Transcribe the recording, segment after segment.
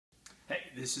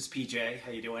This is PJ.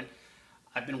 How you doing?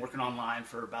 I've been working online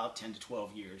for about 10 to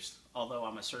 12 years. Although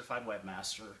I'm a certified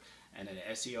webmaster and an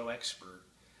SEO expert,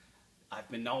 I've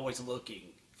been always looking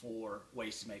for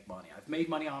ways to make money. I've made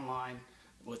money online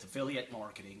with affiliate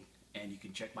marketing, and you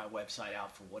can check my website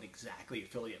out for what exactly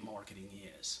affiliate marketing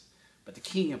is. But the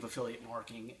king of affiliate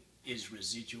marketing is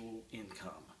residual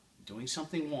income. Doing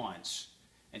something once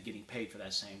and getting paid for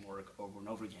that same work over and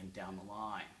over again down the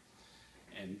line.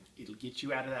 And it'll get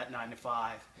you out of that 9 to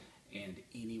 5, and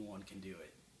anyone can do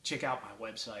it. Check out my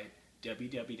website,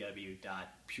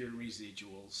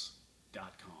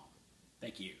 www.pureresiduals.com.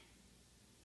 Thank you.